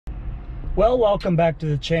Well, welcome back to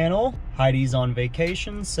the channel. Heidi's on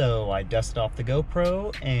vacation, so I dusted off the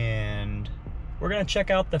GoPro and we're gonna check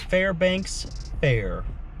out the Fairbanks Fair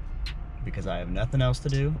because I have nothing else to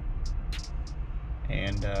do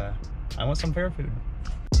and I want some fair food.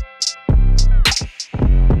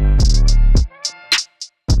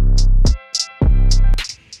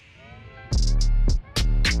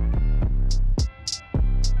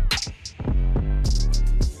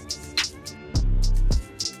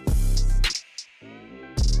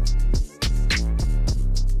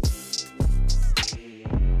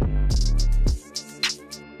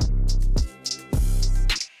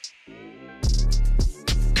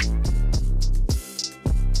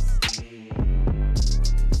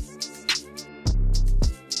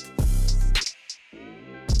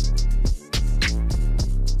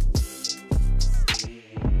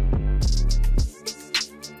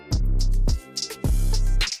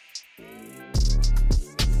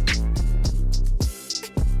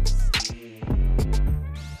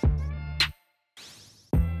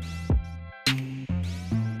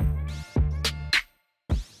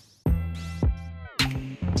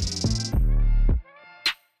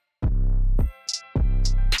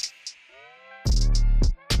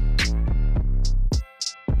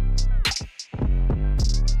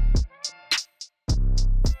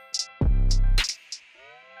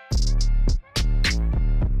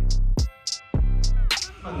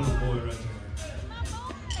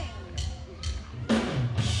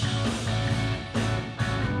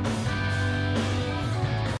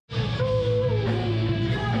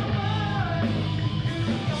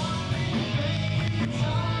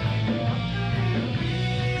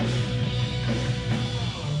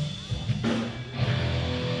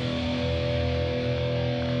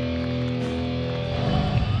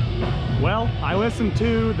 Well, I listened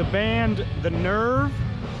to the band The Nerve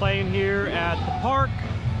playing here at the park,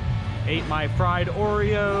 ate my fried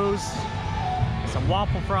Oreos, some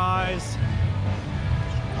waffle fries.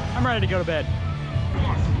 I'm ready to go to bed.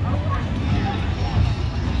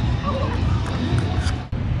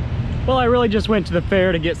 Well, I really just went to the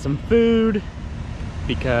fair to get some food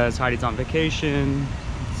because Heidi's on vacation,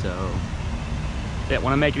 so didn't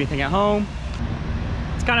want to make anything at home.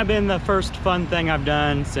 It's kind of been the first fun thing I've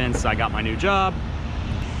done since I got my new job.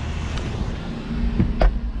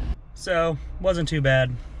 So, wasn't too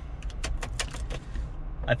bad.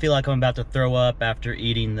 I feel like I'm about to throw up after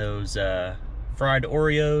eating those fried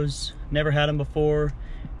Oreos. Never had them before.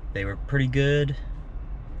 They were pretty good.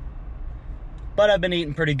 But I've been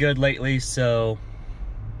eating pretty good lately, so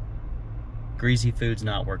greasy food's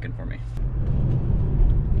not working for me.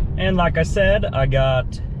 And like I said, I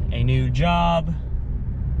got a new job.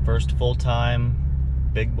 First full-time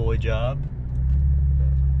big boy job.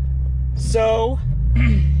 So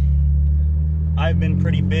I've been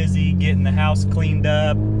pretty busy getting the house cleaned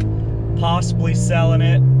up, possibly selling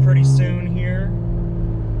it pretty soon here.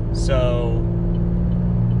 So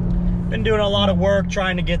been doing a lot of work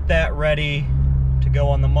trying to get that ready to go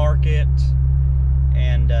on the market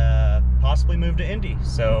and possibly move to Indy.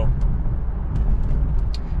 So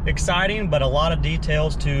exciting, but a lot of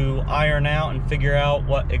details to iron out and figure out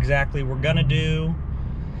what exactly we're gonna do,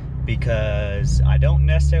 because I don't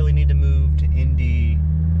necessarily need to move to Indy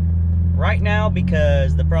right now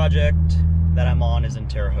because the project that I'm on is in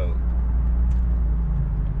Terre Haute.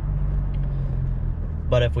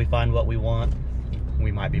 But if we find what we want,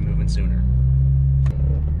 we might be moving sooner.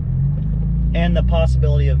 And the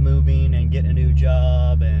possibility of moving and getting a new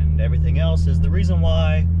job and everything else is the reason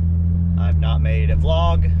why I've not made a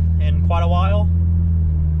vlog in quite a while,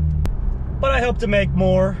 but I hope to make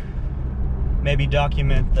more, maybe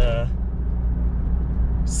document the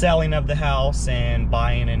selling of the house and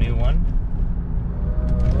buying a new one.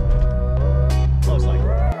 Most likely.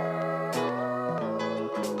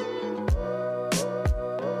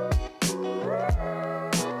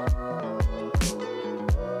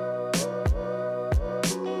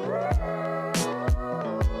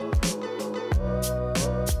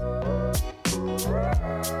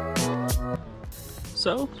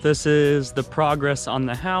 So this is the progress on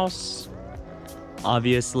the house.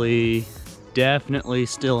 Obviously, definitely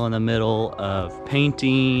still in the middle of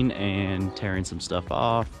painting and tearing some stuff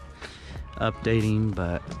off, updating,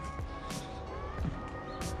 but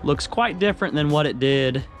looks quite different than what it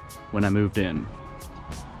did when I moved in.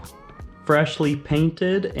 Freshly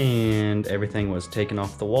painted and everything was taken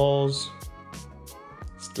off the walls.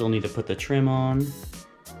 Still need to put the trim on,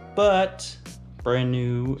 but brand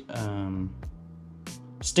new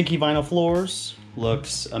sticky vinyl floors.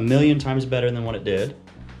 Looks a million times better than what it did.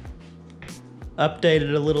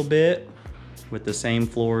 Updated a little bit with the same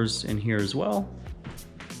floors in here as well.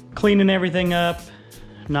 Cleaning everything up.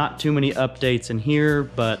 Not too many updates in here,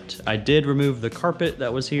 but I did remove the carpet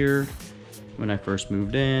that was here when I first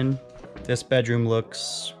moved in. This bedroom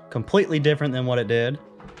looks completely different than what it did.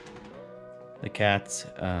 The cat's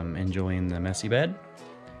enjoying the messy bed.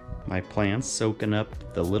 My plants soaking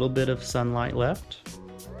up the little bit of sunlight left.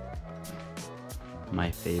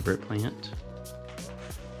 My favorite plant.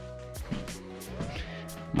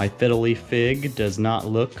 My fiddly fig does not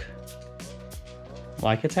look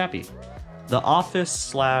like it's happy. The office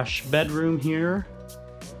slash bedroom here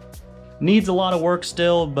needs a lot of work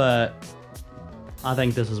still, but I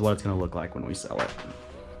think this is what it's gonna look like when we sell it.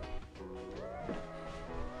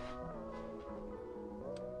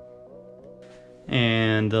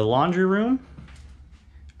 And the laundry room,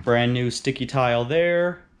 brand new sticky tile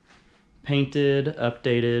there, painted,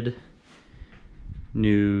 updated,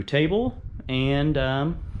 new table, and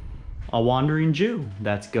a wandering Jew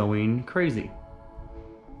that's going crazy.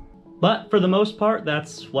 But for the most part,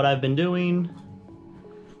 that's what I've been doing.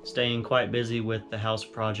 Staying quite busy with the house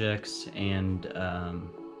projects and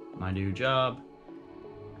my new job.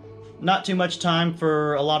 Not too much time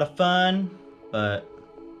for a lot of fun, but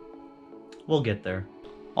we'll get there.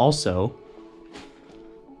 Also,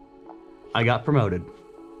 I got promoted.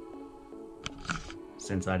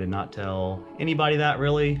 Since I did not tell anybody that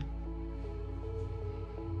really.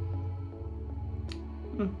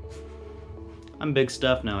 I'm big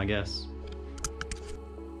stuff now, I guess.